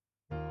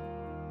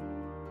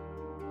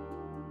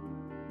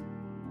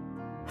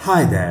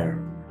Hi there.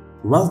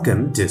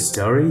 Welcome to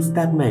Stories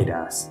That Made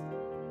Us,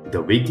 the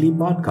weekly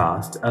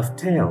podcast of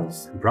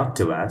tales brought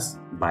to us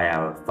by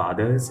our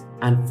fathers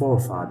and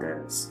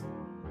forefathers.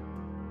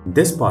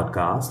 This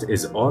podcast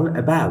is all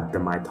about the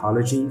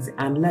mythologies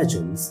and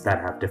legends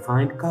that have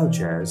defined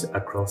cultures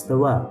across the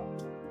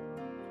world.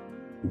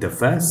 The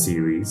first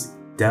series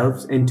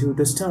delves into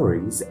the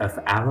stories of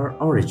our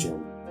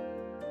origin,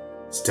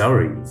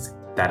 stories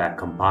that are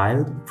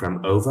compiled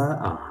from over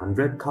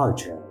 100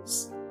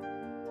 cultures.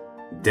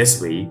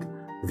 This week,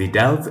 we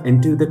delve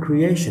into the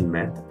creation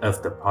myth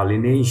of the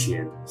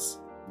Polynesians,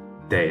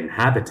 the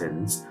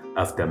inhabitants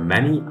of the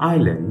many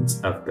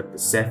islands of the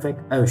Pacific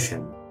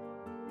Ocean.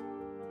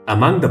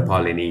 Among the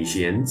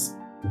Polynesians,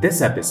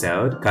 this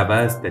episode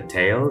covers the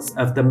tales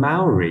of the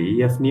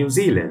Maori of New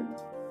Zealand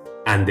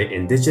and the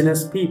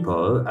indigenous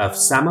people of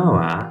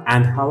Samoa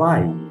and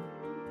Hawaii.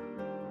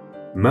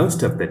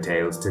 Most of the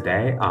tales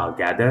today are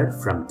gathered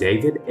from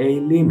David A.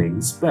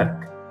 Leeming's book,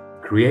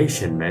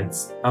 Creation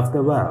Myths of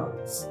the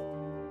Worlds,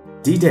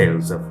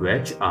 details of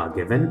which are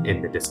given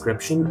in the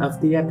description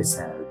of the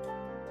episode.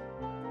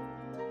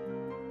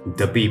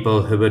 The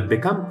people who would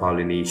become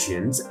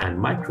Polynesians and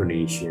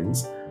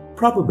Micronesians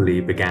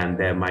probably began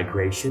their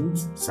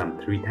migrations some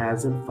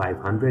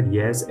 3,500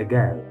 years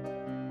ago,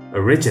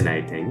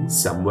 originating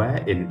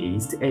somewhere in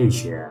East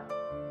Asia.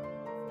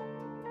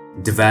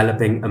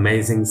 Developing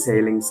amazing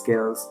sailing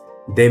skills,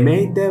 they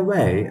made their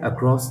way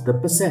across the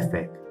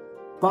Pacific,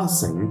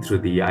 passing through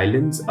the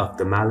islands of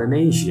the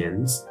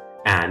Melanesians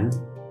and,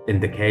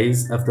 in the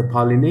case of the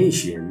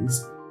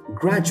Polynesians,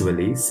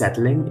 gradually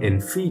settling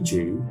in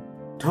Fiji,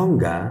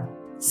 Tonga,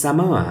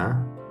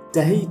 Samoa,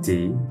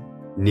 Tahiti,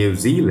 New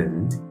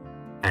Zealand,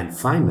 and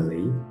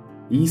finally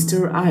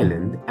Easter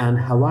Island and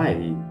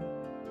Hawaii,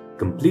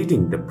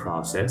 completing the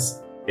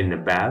process in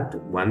about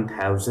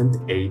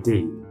 1000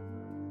 AD.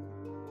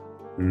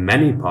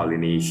 Many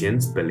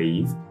Polynesians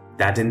believe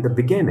that in the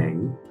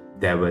beginning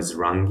there was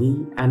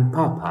Rangi and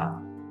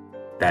Papa,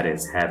 that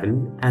is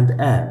heaven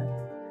and earth,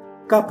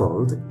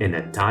 coupled in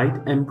a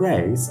tight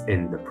embrace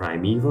in the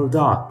primeval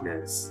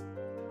darkness.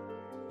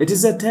 It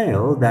is a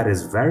tale that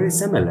is very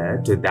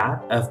similar to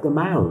that of the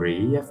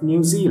Maori of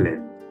New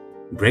Zealand,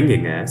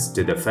 bringing us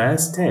to the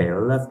first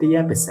tale of the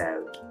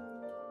episode,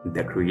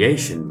 the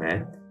creation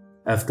myth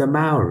of the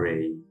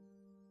Maori.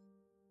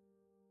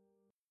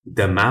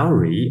 The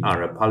Maori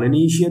are a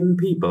Polynesian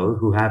people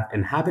who have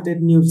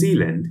inhabited New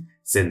Zealand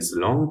since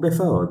long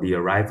before the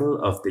arrival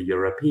of the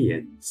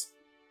Europeans.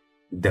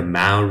 The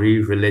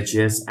Maori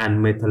religious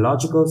and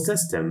mythological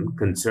system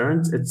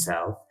concerns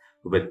itself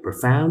with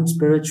profound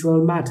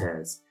spiritual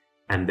matters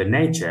and the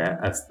nature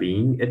of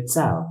being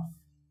itself.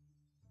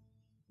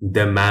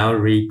 The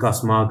Maori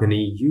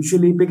cosmogony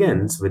usually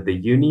begins with the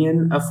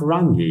union of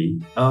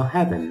Rangi or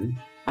heaven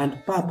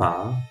and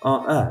Papa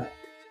or earth.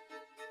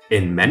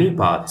 In many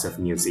parts of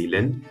New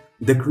Zealand,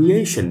 the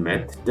creation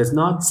myth does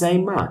not say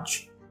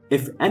much,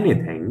 if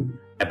anything,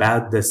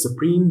 about the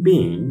supreme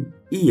being,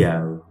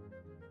 Io.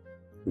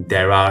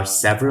 There are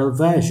several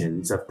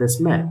versions of this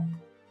myth.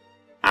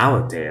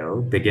 Our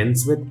tale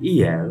begins with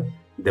Io,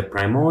 the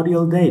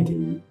primordial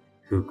deity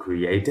who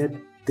created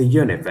the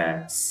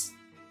universe.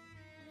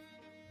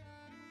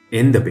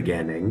 In the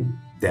beginning,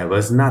 there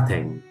was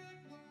nothing.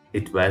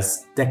 It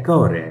was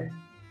Tekore,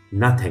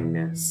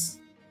 nothingness.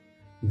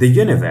 The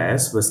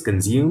universe was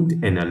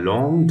consumed in a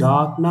long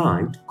dark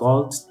night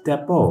called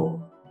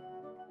Tepo.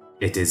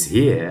 It is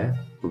here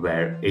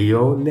where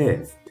Io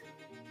lived.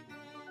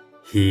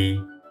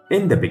 He,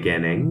 in the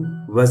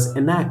beginning, was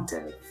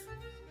inactive.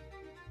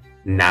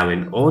 Now,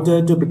 in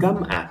order to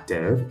become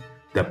active,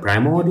 the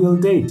primordial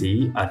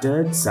deity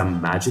uttered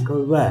some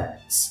magical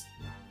words.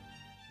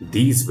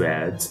 These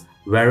words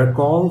were a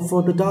call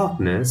for the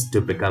darkness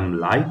to become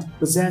light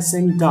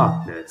possessing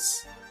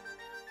darkness.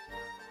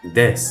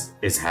 This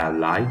is how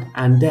light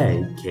and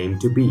day came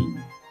to be.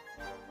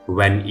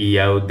 When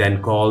Io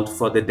then called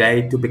for the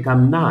day to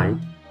become night,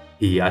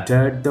 he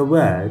uttered the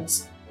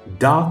words,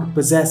 dark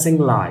possessing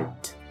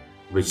light,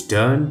 which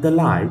turned the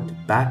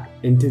light back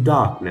into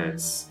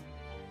darkness.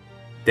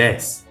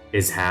 This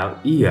is how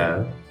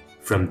Io,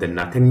 from the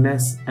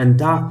nothingness and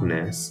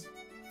darkness,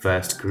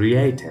 first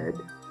created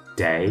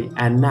day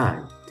and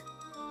night.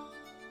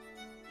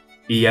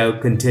 Io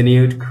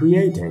continued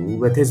creating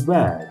with his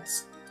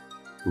words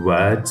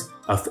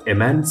of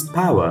immense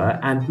power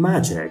and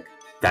magic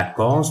that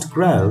caused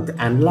growth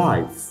and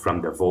life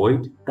from the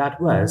void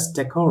that was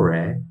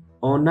Tekore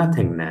or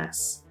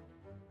nothingness.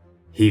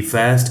 He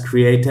first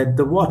created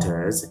the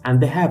waters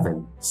and the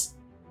heavens.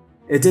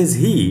 It is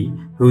he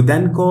who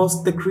then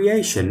caused the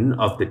creation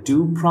of the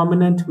two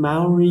prominent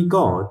Maori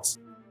gods,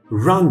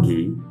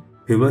 Rangi,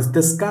 who was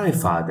the Sky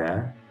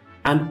Father,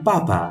 and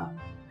Papa,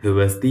 who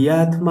was the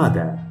Earth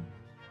Mother.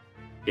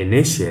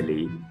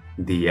 Initially,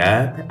 the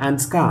earth and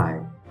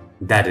sky,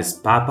 that is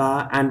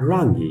Papa and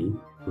Rangi,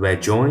 were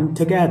joined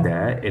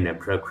together in a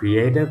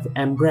procreative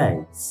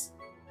embrace.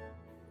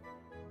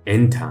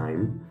 In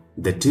time,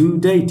 the two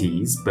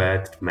deities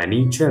birthed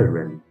many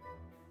children.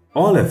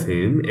 all of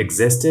whom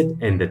existed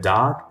in the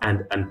dark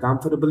and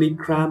uncomfortably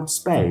cramped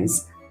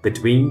space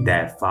between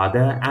their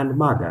father and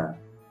mother.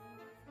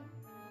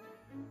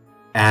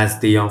 As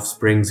the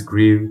offsprings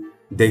grew,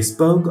 they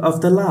spoke of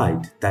the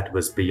light that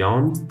was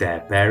beyond their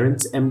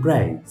parents'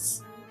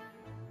 embrace.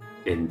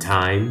 In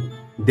time,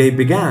 they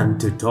began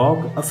to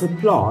talk of a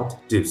plot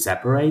to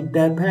separate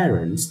their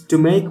parents to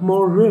make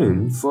more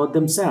room for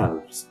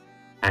themselves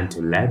and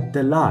to let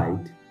the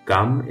light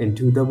come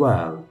into the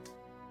world.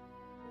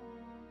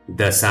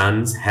 The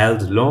sons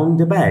held long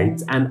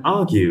debates and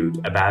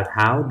argued about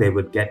how they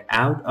would get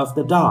out of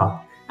the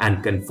dark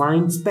and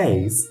confined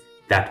space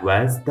that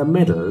was the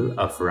middle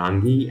of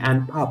Rangi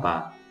and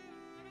Papa.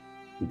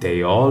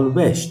 They all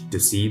wished to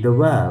see the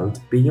world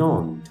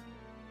beyond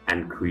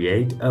and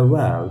create a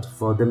world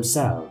for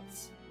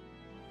themselves.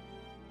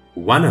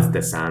 One of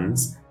the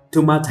sons,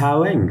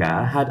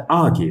 Tumatawenga, had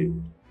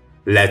argued,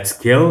 "Let's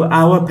kill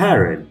our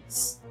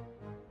parents."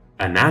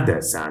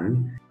 Another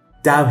son,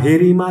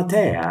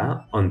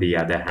 Tauhiri-Matea, on the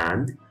other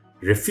hand,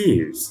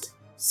 refused,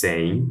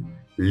 saying,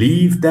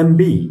 "Leave them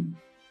be."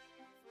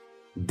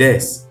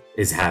 This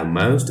is how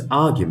most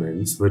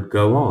arguments would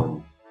go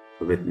on,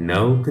 with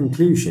no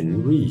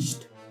conclusion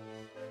reached.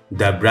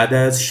 The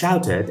brothers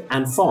shouted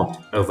and fought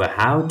over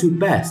how to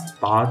best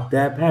part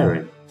their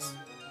parents.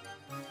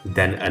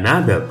 Then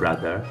another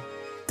brother,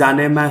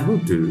 Tane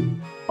Mahutu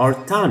or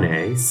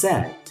Tane,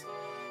 said,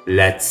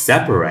 "Let's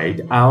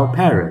separate our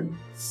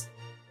parents."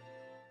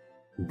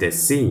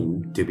 This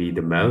seemed to be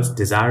the most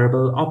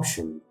desirable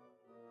option,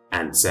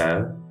 and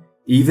so,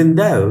 even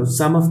though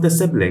some of the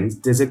siblings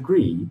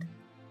disagreed,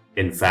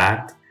 in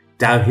fact,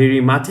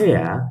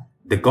 Tauhiri-Matea,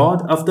 the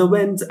god of the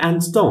winds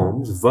and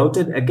storms,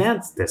 voted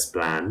against this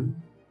plan,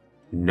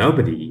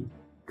 nobody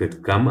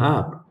could come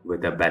up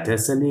with a better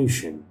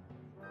solution.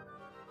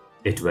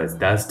 It was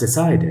thus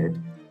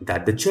decided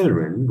that the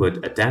children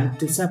would attempt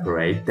to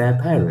separate their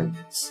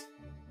parents.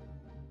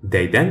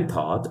 They then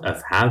thought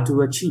of how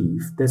to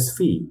achieve this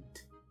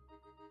feat.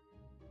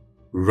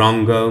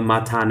 Rongo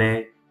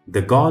Matane,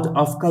 the god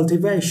of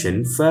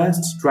cultivation,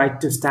 first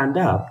tried to stand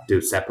up to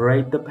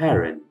separate the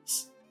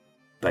parents,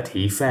 but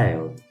he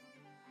failed.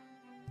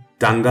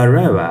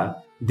 Tangaroa,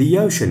 the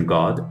ocean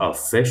god of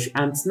fish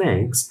and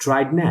snakes,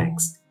 tried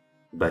next,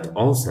 but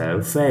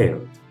also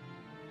failed.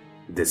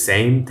 The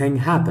same thing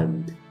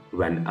happened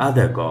when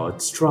other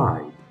gods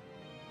tried.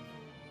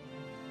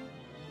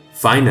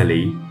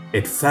 Finally,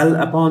 it fell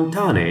upon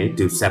Tane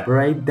to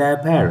separate their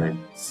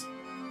parents.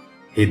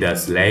 He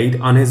thus laid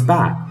on his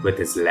back with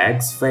his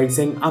legs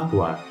facing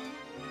upward.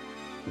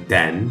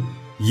 Then,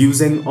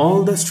 using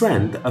all the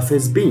strength of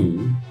his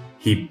being,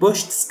 he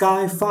pushed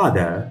Sky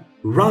Father,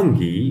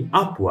 Rangi,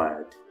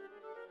 upward.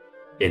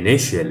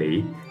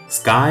 Initially,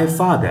 Sky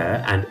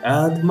Father and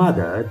Earth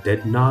Mother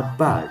did not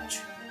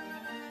budge.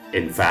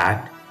 In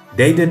fact,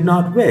 they did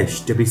not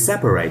wish to be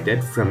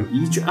separated from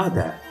each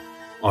other,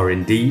 or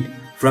indeed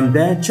from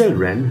their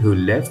children who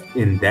lived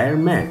in their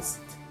midst.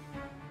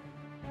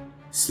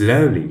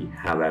 Slowly,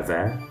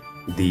 however,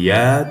 the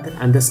earth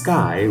and the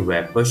sky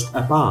were pushed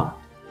apart,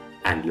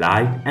 and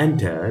light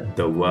entered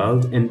the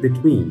world in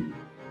between.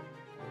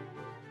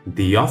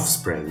 The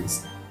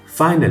offsprings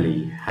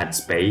finally had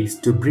space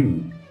to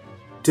breathe,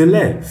 to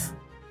live,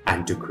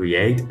 and to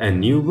create a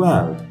new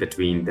world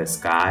between the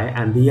sky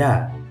and the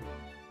earth.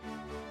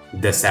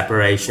 The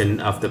separation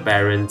of the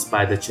parents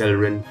by the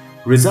children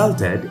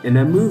resulted in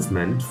a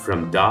movement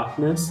from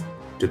darkness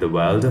to the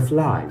world of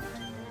light.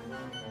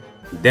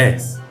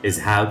 This is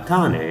how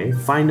Tane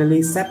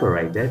finally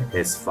separated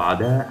his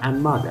father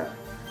and mother.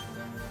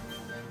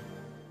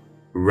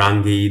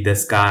 Rangi, the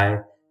sky,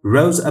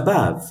 rose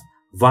above,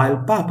 while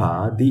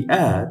Papa, the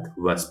earth,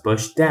 was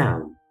pushed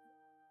down.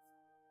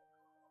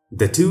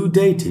 The two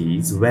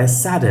deities were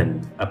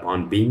saddened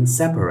upon being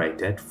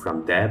separated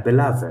from their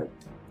beloved.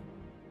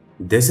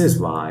 This is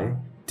why,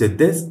 to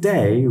this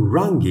day,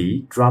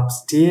 Rangi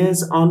drops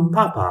tears on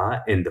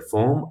Papa in the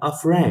form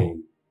of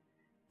rain,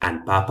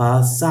 and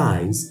Papa's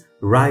sighs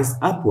rise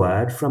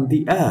upward from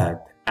the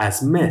earth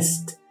as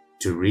mist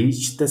to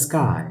reach the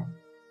sky.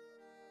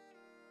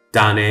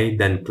 Tane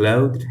then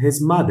clothed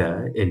his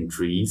mother in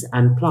trees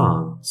and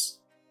plants.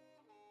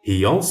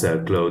 He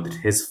also clothed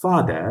his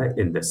father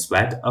in the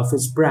sweat of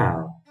his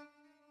brow.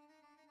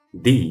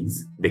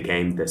 These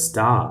became the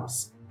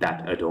stars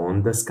that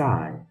adorn the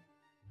sky.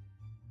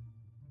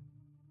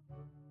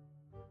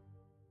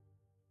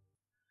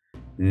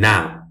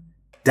 Now,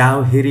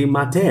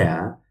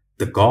 Tauhiri-Matea,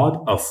 the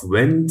god of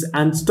winds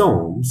and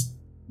storms,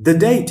 the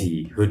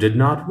deity who did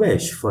not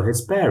wish for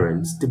his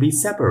parents to be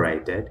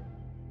separated,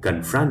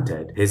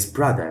 confronted his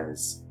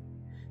brothers.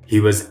 He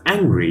was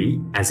angry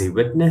as he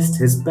witnessed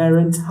his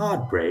parents'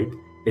 heartbreak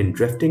in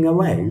drifting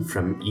away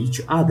from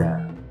each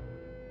other.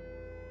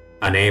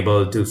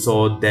 Unable to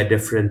sort their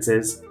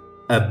differences,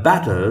 a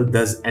battle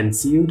thus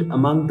ensued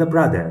among the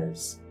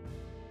brothers.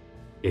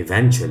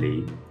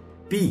 Eventually,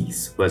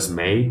 peace was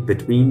made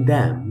between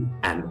them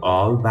and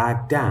all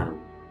backed down.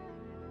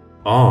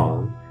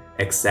 All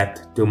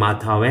except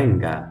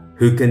Tumatawenga,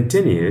 who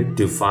continued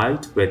to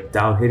fight with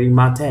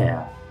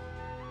Tauhiri-Matea,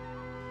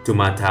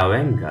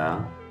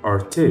 Tumatawenga, or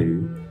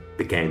Tu,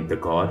 became the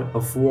god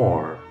of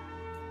war.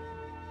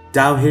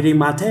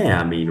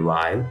 Tauhirimatea,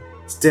 meanwhile,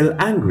 still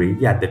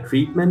angry at the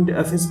treatment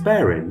of his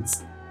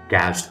parents,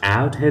 gouged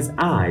out his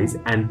eyes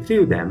and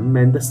threw them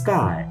in the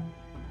sky,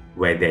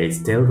 where they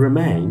still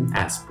remain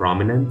as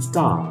prominent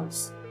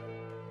stars.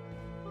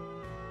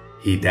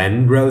 He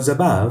then rose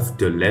above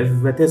to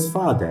live with his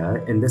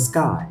father in the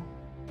sky.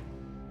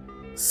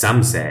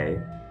 Some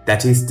say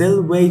that he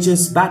still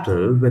wages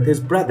battle with his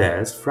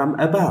brothers from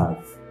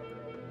above.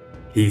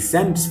 He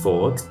sends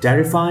forth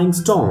terrifying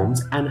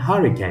storms and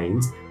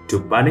hurricanes to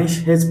punish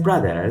his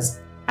brothers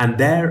and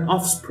their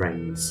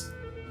offsprings,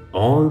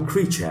 all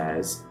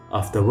creatures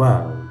of the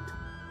world.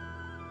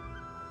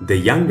 The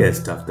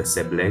youngest of the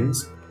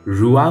siblings,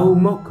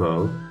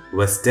 Ruaumoko,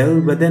 was still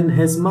within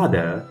his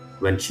mother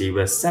when she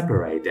was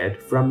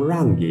separated from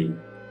Rangi.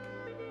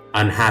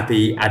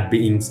 Unhappy at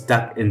being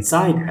stuck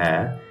inside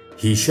her,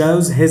 he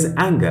shows his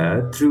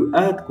anger through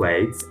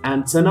earthquakes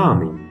and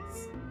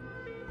tsunamis.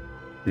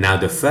 Now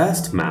the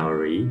first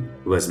Maori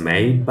was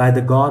made by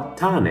the god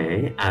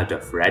Tane out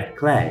of red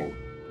clay.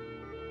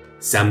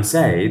 Some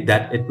say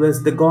that it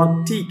was the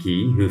god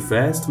Tiki who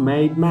first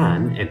made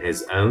man in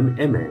his own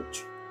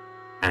image,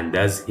 and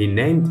thus he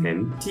named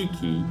him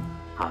Tiki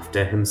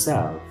after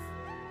himself.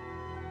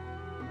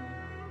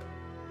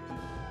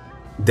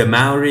 The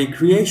Maori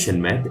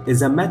creation myth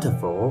is a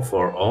metaphor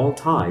for all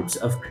types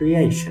of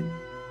creation,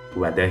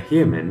 whether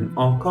human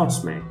or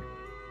cosmic.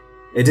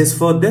 It is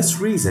for this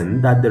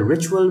reason that the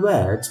ritual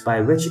words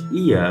by which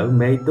Io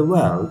made the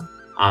world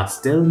are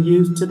still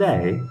used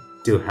today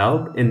to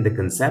help in the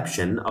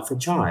conception of a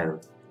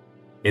child,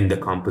 in the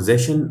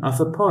composition of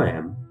a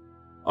poem,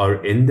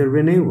 or in the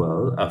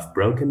renewal of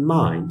broken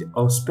mind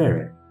or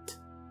spirit.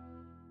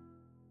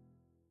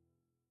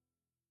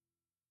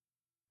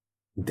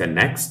 The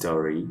next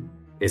story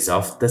is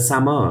of the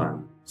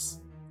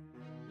Samoans.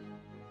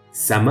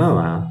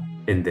 Samoa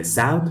in the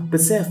South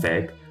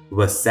Pacific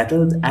was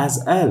settled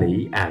as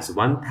early as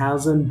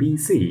 1000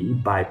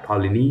 BC by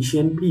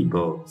Polynesian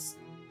peoples.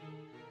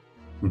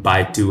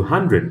 By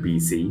 200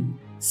 BC,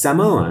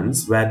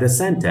 Samoans were the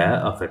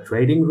center of a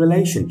trading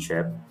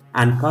relationship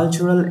and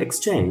cultural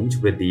exchange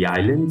with the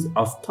islands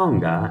of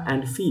Tonga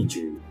and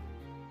Fiji.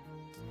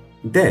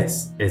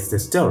 This is the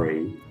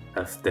story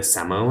of the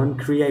Samoan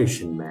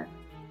creation myth.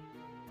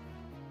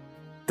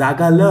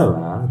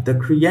 Tagaloa, the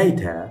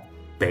creator,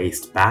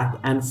 paced back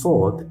and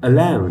forth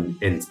alone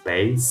in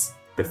space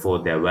before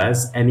there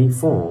was any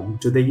form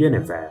to the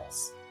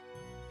universe.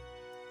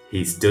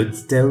 He stood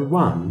still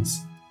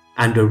once,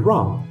 and a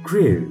rock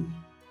grew.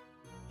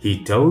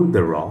 He told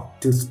the rock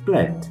to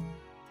split,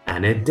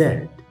 and it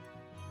did.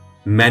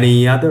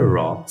 Many other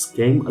rocks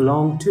came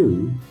along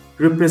too,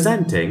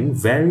 representing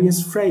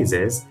various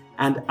phrases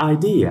and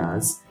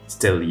ideas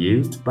still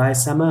used by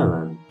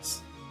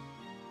Samoans.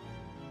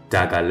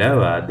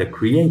 Tagaloa, the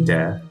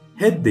creator,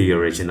 hid the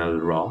original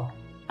rock,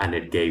 and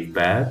it gave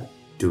birth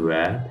to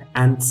earth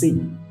and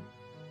sea.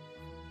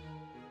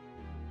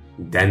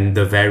 Then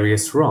the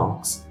various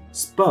rocks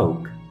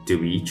spoke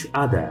to each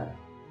other.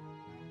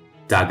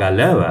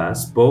 Tagaloa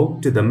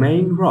spoke to the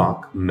main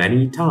rock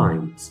many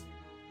times,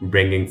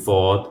 bringing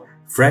forth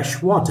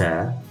fresh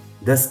water,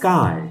 the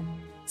sky,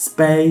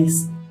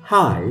 space,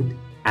 height,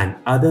 and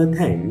other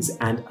things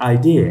and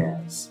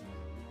ideas.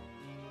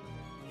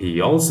 He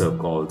also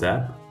called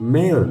up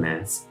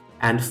maleness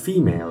and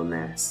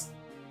femaleness,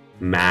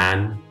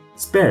 man,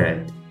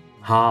 spirit,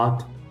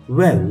 heart,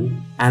 will,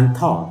 and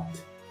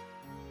thought.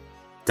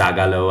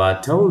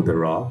 Tagaloa told the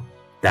rock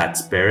that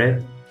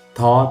spirit,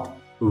 thought,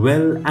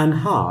 will, and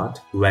heart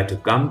were to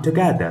come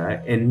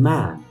together in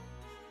man,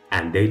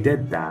 and they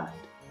did that.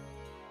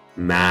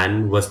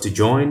 Man was to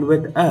join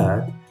with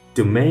earth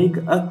to make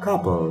a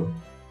couple,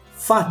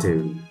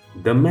 Fatu,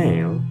 the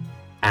male,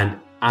 and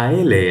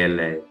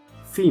Aelele,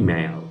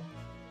 female.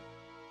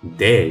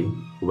 They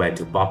were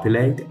to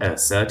populate a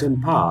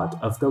certain part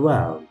of the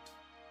world.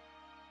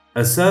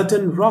 A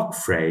certain rock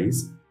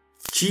phrase,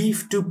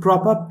 chief to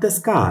prop up the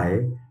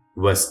sky,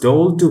 was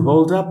told to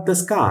hold up the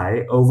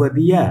sky over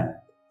the earth,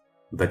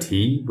 but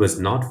he was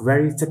not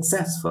very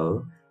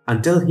successful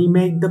until he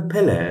made the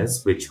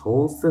pillars which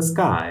holds the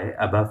sky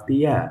above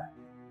the earth.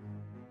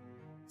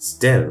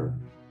 Still,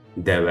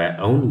 there were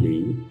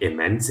only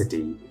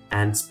immensity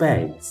and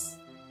space.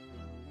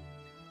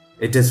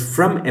 It is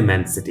from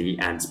immensity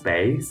and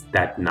space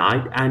that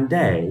night and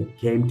day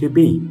came to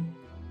be.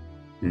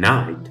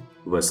 Night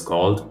was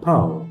called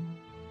Po,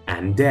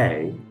 and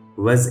day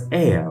was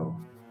Eo.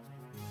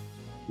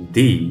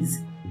 These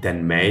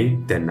then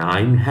made the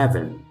 9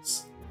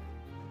 heavens.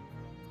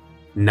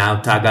 Now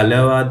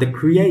Tagaloa the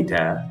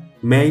creator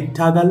made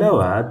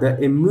Tagaloa the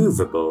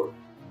immovable,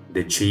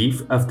 the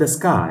chief of the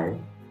sky,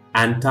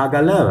 and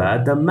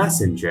Tagaloa the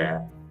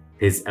messenger,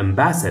 his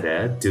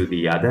ambassador to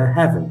the other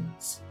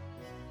heavens.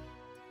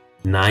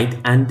 Night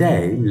and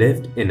day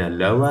lived in a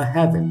lower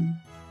heaven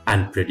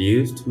and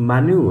produced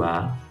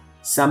Manua,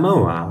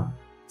 Samoa,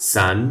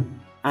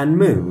 sun, and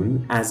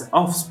moon as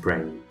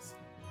offsprings.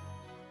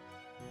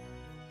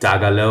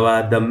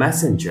 Tagaloa the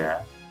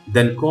messenger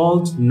then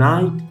called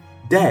night,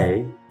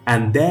 day,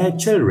 and their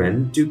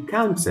children to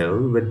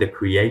counsel with the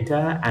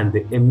Creator and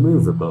the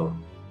Immovable.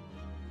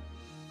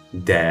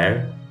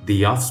 There,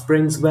 the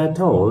offsprings were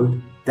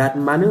told that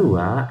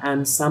Manua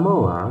and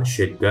Samoa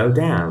should go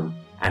down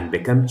and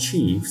become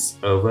chiefs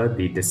over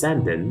the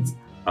descendants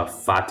of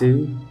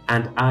Fatu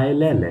and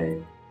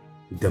Ailele,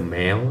 the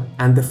male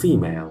and the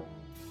female.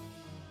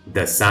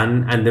 The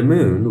sun and the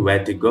moon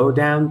were to go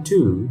down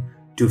too,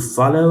 to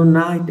follow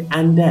night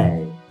and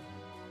day.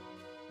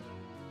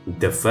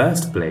 The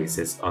first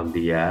places on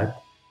the earth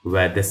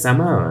were the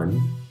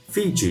Samoan,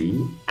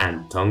 Fiji,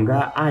 and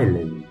Tonga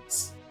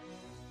Islands.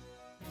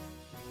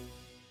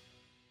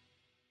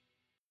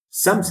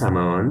 Some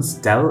Samoans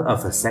tell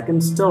of a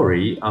second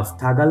story of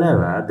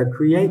Tagaloa the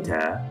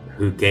Creator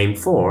who came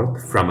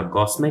forth from a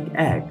cosmic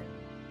egg.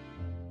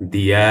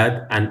 The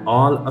earth and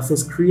all of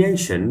his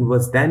creation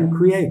was then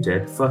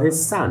created for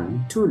his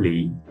son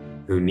Tuli,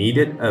 who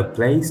needed a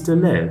place to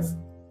live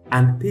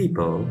and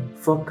people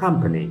for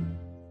company.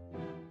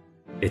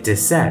 It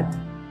is said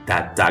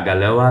that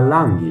Tagaloa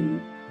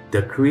Langi,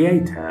 the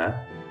Creator,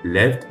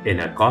 lived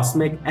in a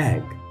cosmic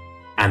egg,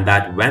 and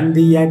that when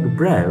the egg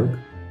broke,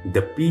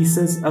 the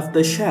pieces of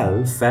the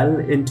shell fell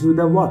into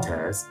the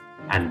waters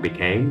and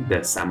became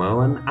the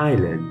Samoan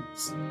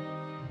Islands.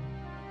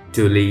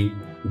 Tuli,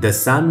 the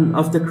son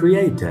of the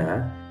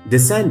Creator,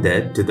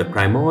 descended to the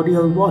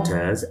primordial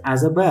waters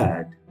as a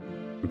bird,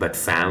 but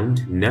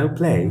found no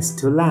place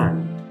to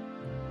land.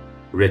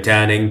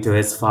 Returning to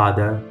his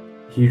father,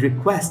 he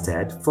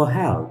requested for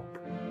help.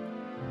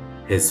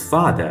 His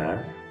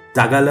father,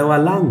 Tagaloa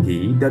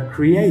Langi the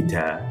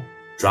Creator,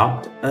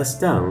 dropped a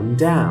stone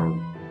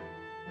down.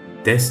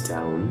 This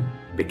stone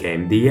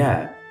became the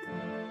earth.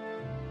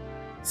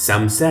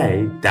 Some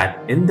say that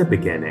in the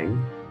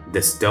beginning,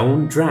 the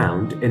stone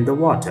drowned in the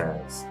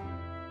waters.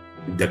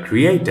 The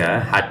Creator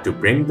had to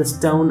bring the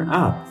stone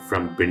up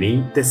from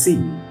beneath the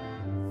sea.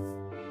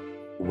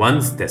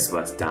 Once this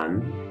was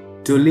done,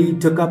 Tuli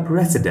took up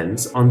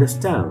residence on the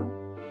stone,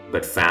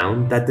 but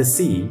found that the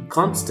sea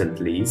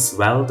constantly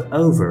swelled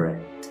over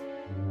it.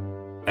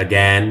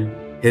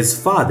 Again,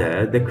 his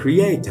father, the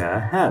Creator,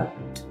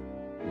 helped,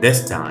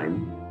 this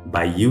time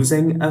by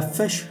using a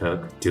fish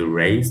hook to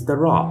raise the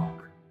rock.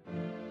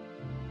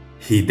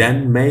 He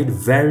then made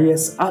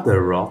various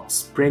other rocks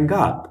spring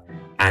up,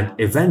 and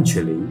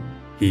eventually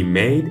he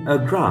made a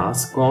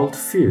grass called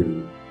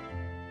Fu.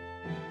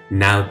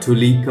 Now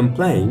Tuli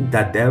complained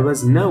that there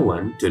was no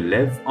one to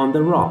live on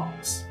the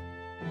rocks.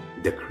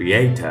 The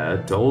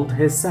Creator told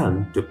his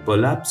son to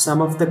pull up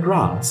some of the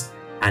grass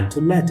and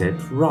to let it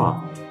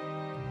rot.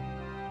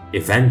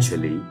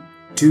 Eventually,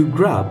 2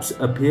 grubs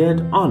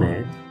appeared on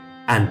it,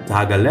 and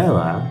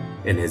Tagaloa,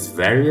 in his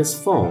various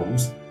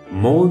forms,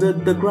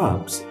 molded the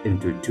grubs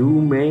into 2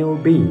 male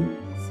beings.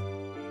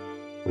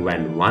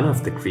 When one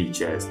of the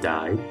creatures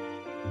died,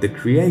 the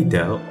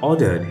Creator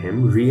ordered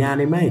him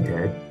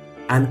reanimated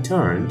and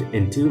turned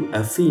into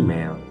a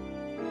female.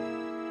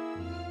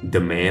 The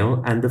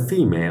male and the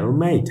female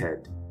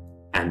mated,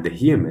 and the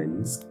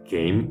humans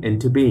came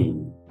into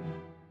being.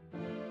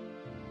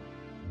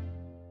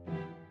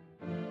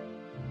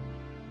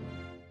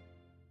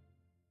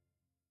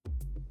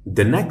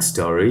 The next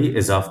story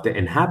is of the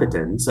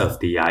inhabitants of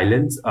the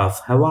islands of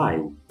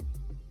Hawaii.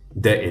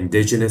 The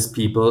indigenous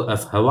people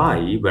of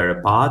Hawaii were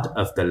a part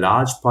of the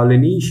large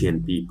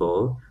Polynesian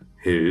people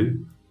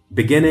who,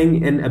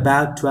 beginning in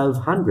about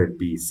 1200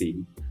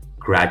 BC,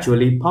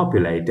 gradually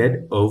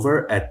populated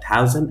over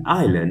 1,000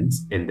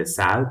 islands in the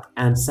South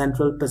and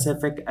Central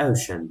Pacific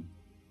Ocean.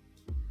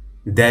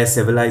 Their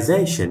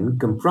civilization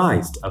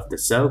comprised of the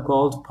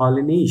so-called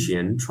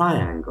Polynesian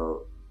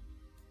Triangle.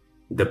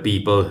 The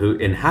people who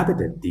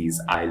inhabited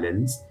these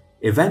islands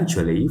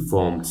eventually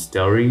formed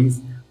stories,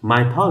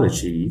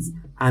 mythologies,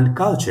 and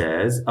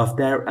cultures of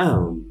their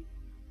own,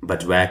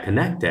 but were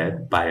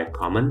connected by a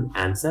common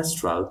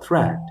ancestral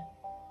thread.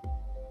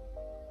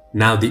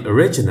 Now the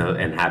original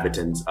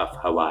inhabitants of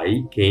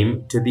Hawaii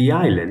came to the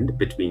island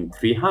between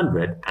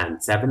 300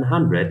 and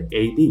 700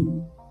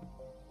 AD.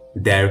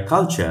 Their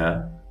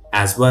culture,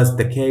 as was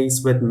the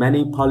case with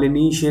many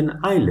Polynesian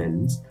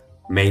islands,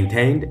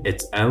 maintained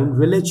its own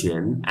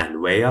religion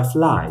and way of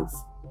life,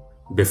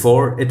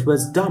 before it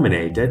was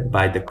dominated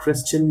by the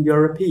Christian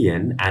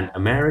European and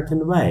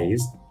American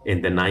ways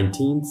in the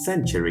 19th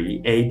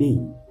century AD.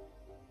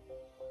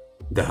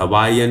 The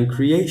Hawaiian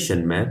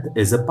creation myth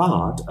is a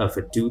part of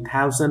a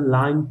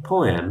 2,000-line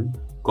poem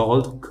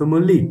called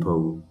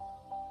Kumulipu.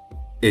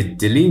 It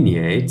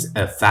delineates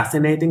a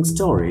fascinating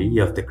story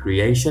of the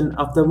creation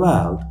of the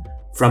world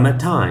from a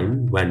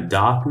time when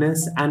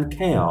darkness and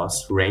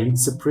chaos reigned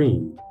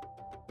supreme.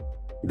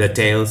 The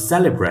tale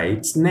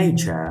celebrates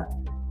nature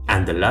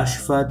and the lush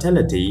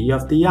fertility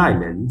of the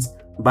islands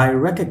by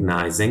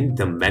recognizing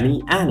the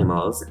many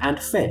animals and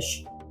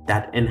fish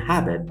that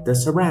inhabit the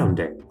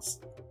surroundings.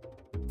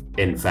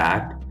 In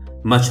fact,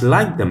 much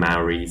like the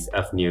Maoris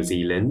of New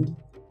Zealand,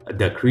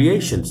 the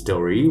creation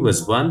story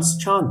was once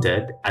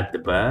chanted at the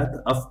birth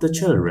of the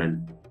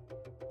children.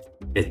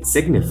 It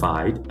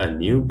signified a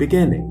new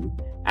beginning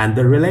and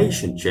the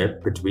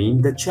relationship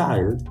between the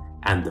child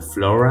and the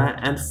flora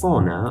and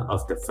fauna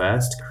of the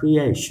first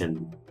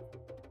creation.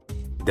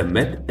 The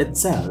myth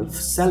itself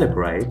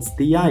celebrates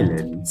the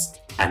islands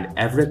and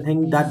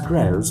everything that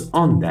grows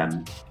on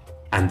them,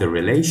 and the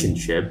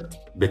relationship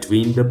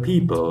between the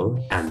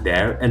people and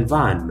their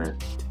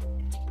environment.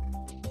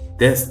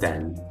 This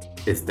then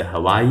is the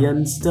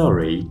Hawaiian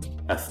story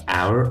of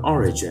our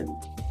origin.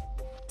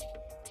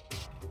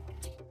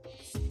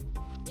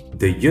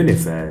 The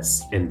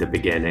universe in the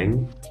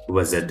beginning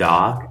was a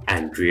dark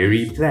and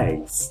dreary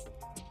place.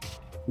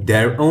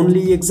 There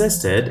only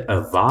existed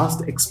a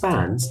vast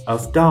expanse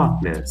of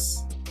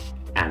darkness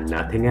and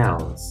nothing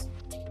else.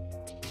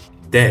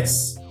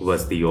 This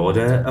was the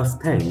order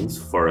of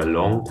things for a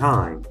long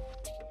time,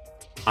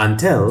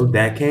 until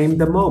there came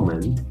the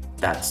moment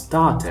that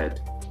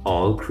started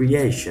all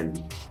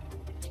creation,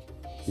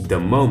 the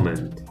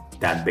moment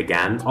that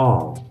began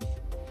all.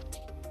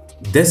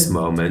 This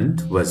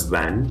moment was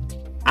when,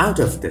 out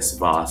of this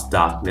vast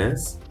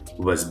darkness,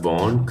 was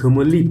born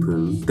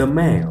Kumulipu the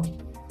male,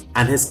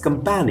 and his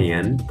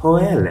companion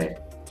Poele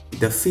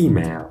the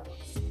female.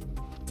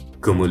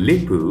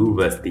 Kumulipu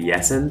was the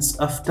essence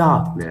of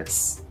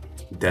darkness,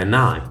 the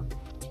night,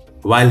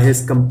 while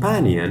his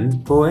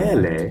companion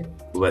Poele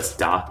was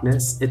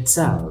darkness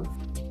itself.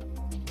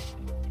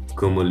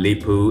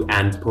 Kumulipu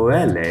and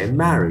Poele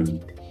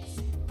married.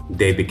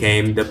 They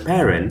became the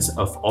parents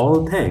of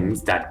all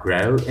things that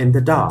grow in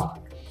the dark,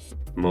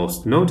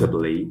 most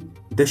notably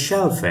the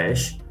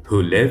shellfish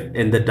who live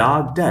in the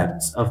dark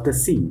depths of the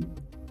sea,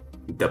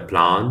 the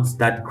plants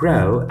that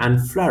grow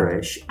and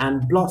flourish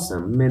and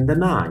blossom in the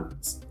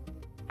nights,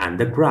 and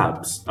the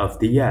grubs of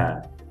the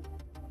earth.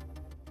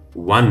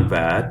 One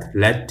birth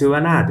led to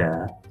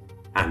another,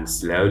 and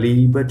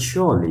slowly but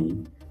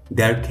surely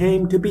there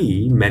came to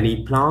be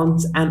many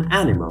plants and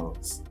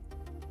animals,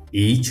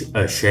 each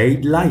a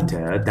shade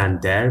lighter than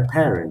their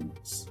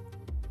parents.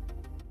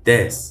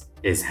 This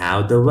is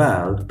how the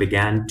world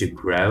began to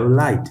grow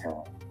lighter.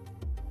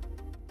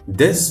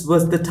 This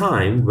was the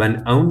time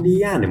when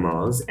only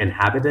animals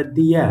inhabited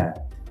the earth.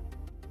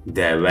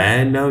 There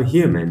were no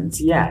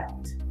humans yet.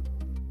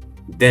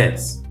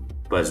 This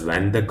was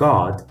when the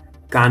god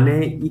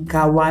Kane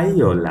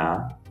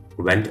Ikawaiola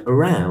went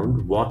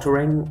around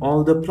watering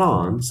all the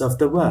plants of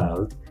the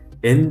world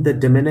in the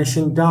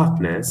diminishing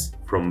darkness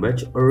from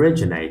which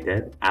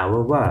originated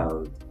our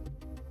world.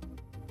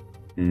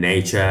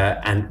 Nature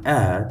and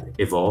earth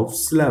evolved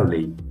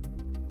slowly,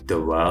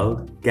 the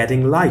world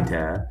getting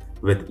lighter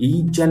with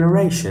each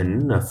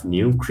generation of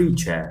new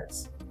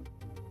creatures.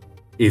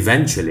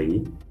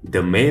 Eventually,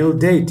 the male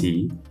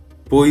deity,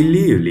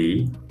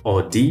 Poiliuli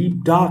or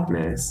Deep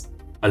Darkness,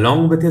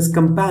 along with his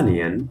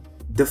companion,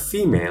 the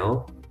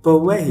female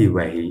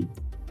Powehiwehi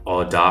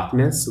or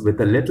Darkness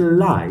with a little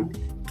light,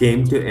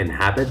 came to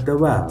inhabit the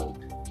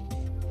world.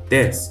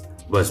 This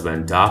was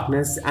when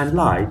darkness and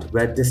light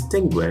were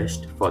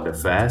distinguished for the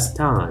first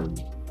time.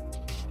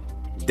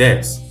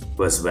 This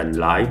was when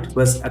light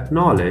was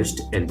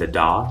acknowledged in the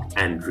dark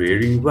and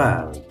dreary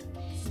world.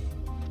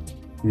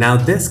 Now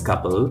this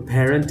couple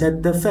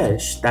parented the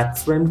fish that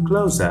swim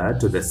closer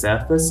to the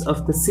surface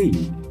of the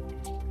sea.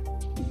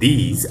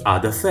 These are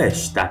the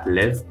fish that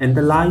live in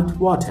the light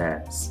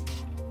waters,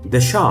 the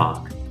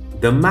shark,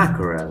 the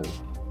mackerel,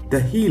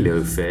 the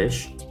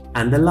hilo-fish,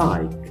 and the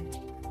like.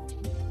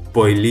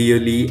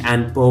 Poiliuli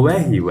and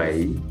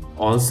Powehiwei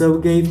also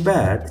gave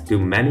birth to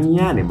many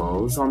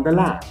animals on the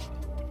land,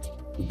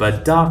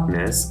 but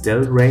darkness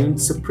still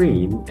reigned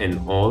supreme in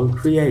all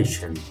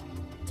creation.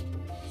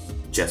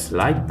 Just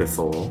like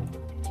before,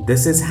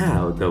 this is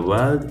how the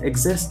world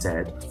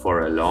existed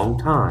for a long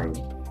time.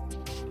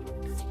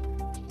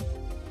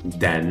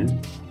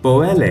 Then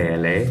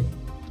Poelele,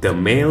 the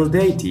male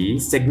deity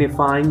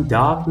signifying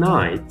dark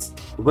nights,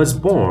 was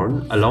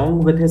born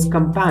along with his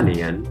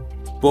companion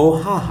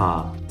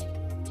Pohaha,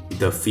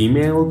 the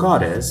female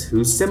goddess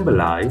who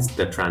symbolized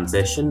the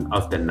transition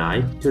of the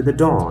night to the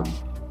dawn.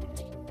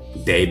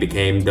 They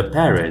became the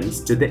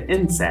parents to the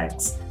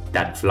insects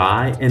that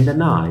fly in the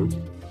night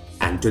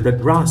and to the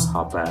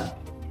grasshopper,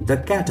 the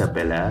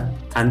caterpillar,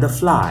 and the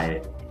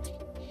fly.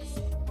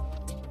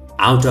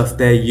 Out of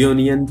their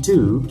union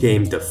too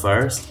came the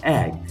first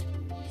egg.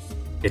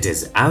 It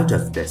is out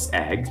of this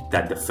egg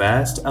that the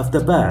first of the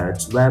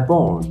birds were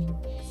born.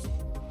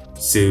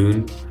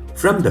 Soon,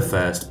 from the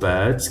first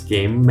birds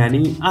came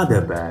many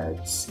other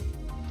birds.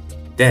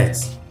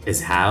 This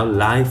is how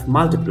life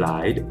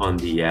multiplied on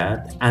the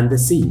earth and the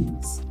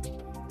seas.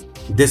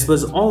 This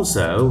was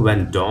also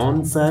when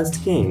dawn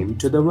first came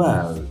to the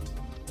world.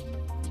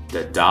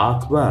 The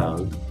dark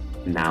world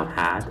now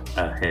had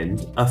a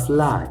hint of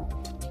light.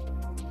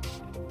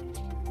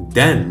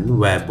 Then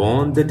were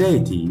born the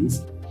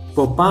deities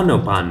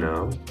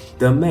Popanopano,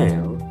 the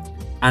male,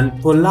 and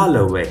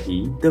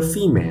Polalowehi, the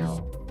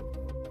female.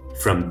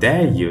 From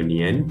their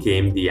union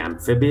came the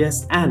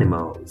amphibious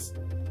animals,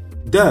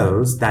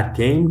 those that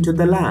came to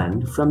the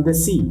land from the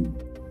sea.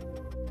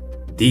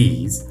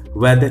 These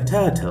were the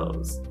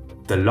turtles,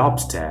 the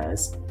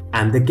lobsters,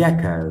 and the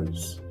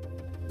geckos.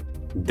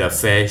 The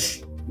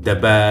fish, the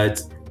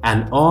birds,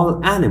 and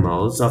all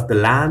animals of the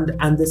land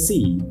and the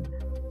sea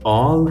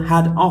all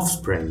had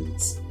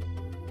offsprings,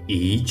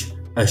 each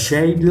a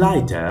shade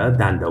lighter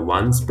than the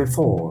ones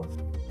before,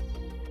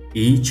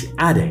 each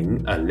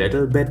adding a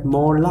little bit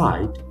more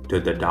light to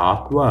the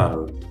dark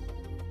world.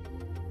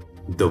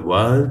 The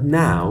world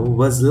now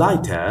was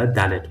lighter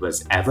than it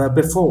was ever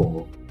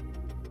before,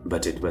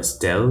 but it was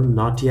still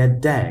not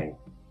yet day,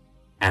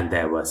 and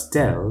there was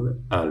still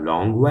a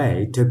long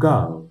way to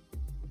go.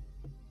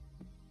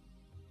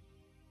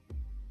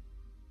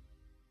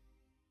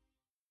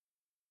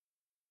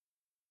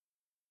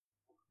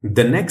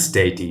 The next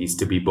deities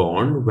to be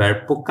born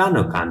were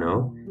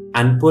Pukanokano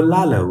and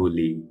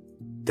Polalauli,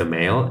 the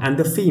male and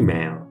the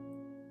female.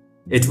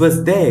 It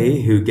was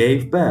they who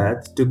gave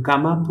birth to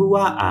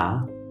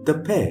Kamapua'a, the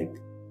pig.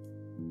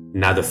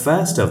 Now the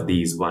first of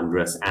these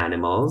wondrous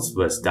animals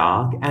was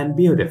dark and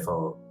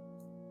beautiful.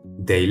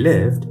 They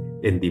lived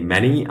in the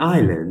many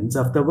islands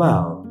of the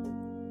world.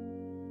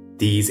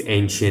 These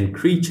ancient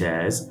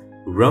creatures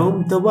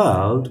roamed the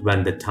world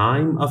when the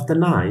time of the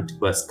night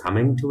was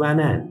coming to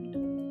an end.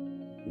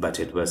 But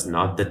it was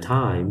not the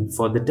time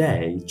for the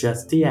day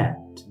just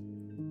yet.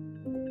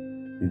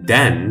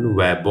 Then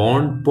were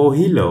born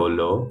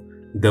Pohilolo,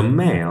 the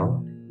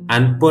male,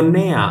 and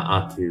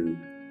Ponea'aku,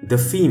 the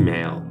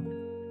female.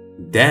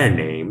 Their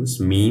names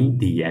mean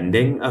the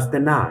ending of the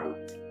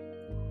night.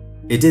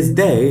 It is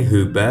they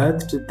who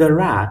birthed the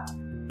rat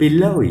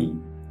Piloi,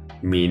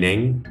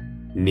 meaning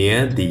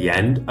near the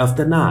end of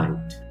the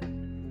night.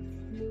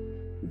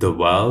 The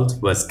world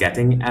was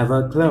getting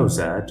ever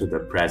closer to the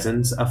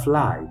presence of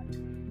light,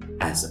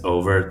 as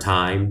over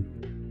time,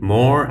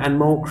 more and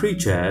more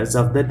creatures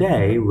of the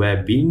day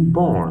were being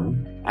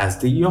born as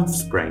the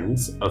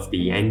offsprings of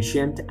the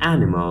ancient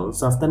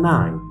animals of the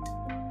night.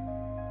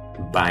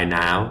 By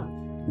now,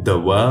 the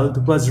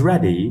world was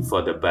ready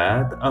for the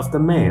birth of the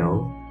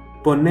male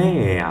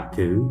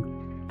Pone'eaku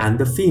and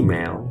the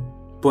female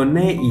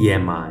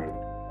Pone'iemai.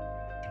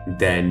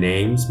 Their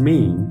names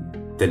mean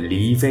the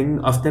leaving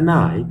of the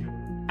night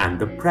and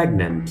the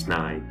pregnant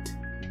night.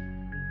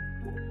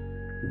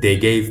 They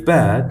gave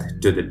birth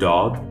to the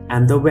dog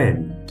and the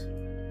wind.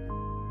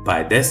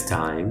 By this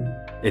time,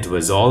 it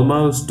was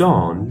almost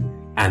dawn,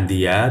 and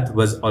the earth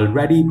was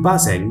already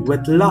buzzing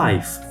with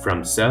life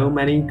from so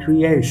many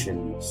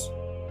creations.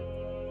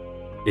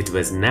 It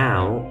was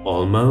now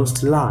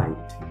almost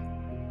light,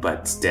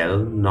 but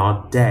still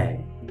not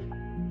day.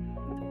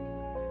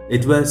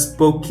 It was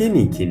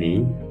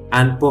Pokinikini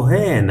and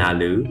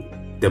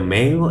Pohe'enalu, the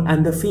male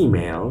and the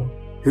female,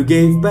 who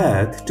gave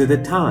birth to the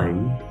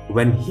time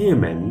when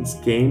humans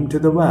came to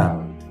the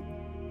world.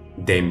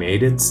 They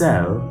made it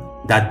so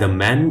that the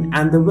men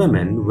and the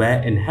women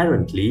were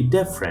inherently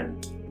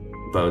different,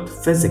 both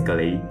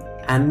physically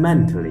and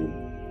mentally.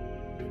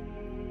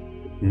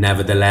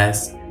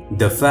 Nevertheless,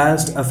 the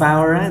first of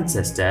our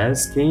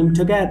ancestors came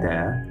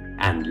together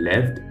and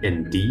lived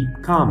in deep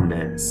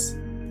calmness.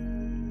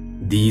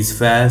 These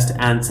first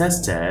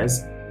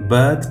ancestors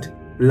birthed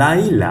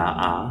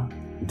Laila'a,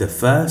 the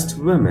first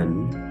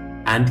woman,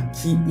 and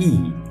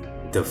Ki'i,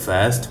 the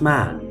first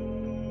man.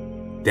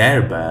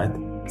 Their birth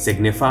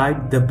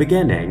signified the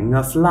beginning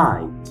of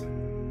light.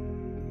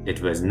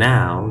 It was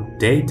now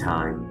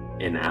daytime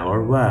in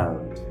our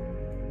world.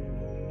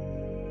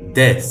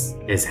 This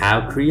is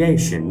how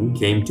creation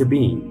came to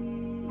be.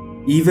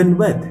 Even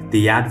with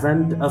the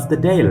advent of the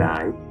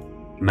daylight,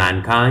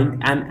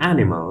 mankind and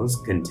animals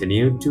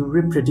continued to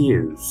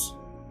reproduce,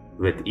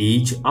 with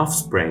each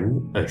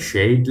offspring a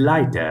shade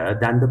lighter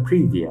than the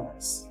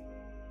previous.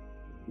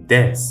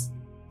 This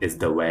is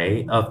the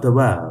way of the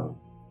world.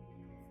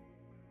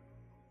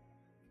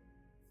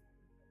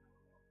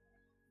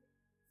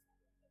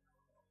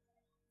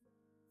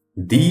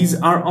 These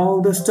are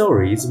all the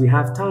stories we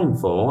have time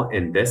for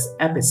in this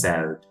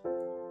episode.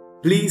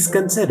 Please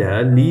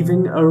consider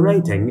leaving a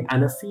rating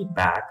and a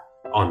feedback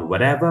on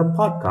whatever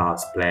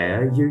podcast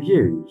player you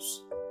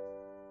use.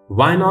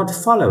 Why not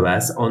follow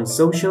us on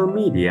social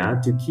media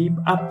to keep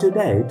up to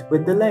date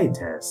with the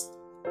latest?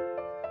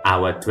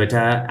 Our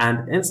Twitter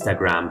and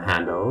Instagram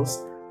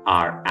handles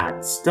are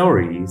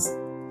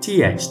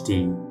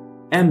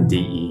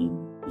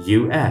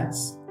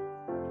 @StoriesTHTMDEUS.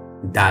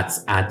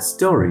 That's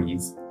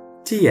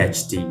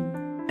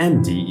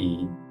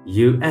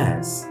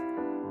 @StoriesTHTMDEUS.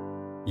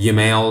 You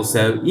may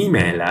also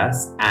email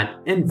us at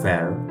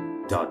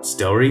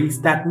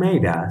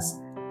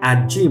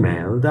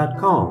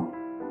info.storiesthatmadeus@gmail.com.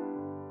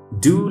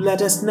 Do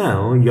let us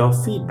know your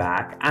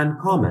feedback and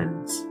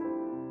comments,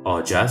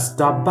 or just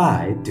stop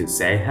by to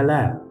say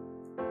hello.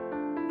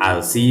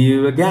 I'll see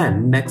you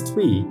again next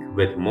week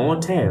with more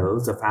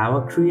tales of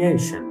our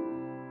creation.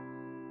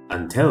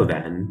 Until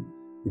then,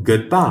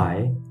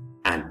 goodbye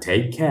and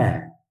take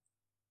care.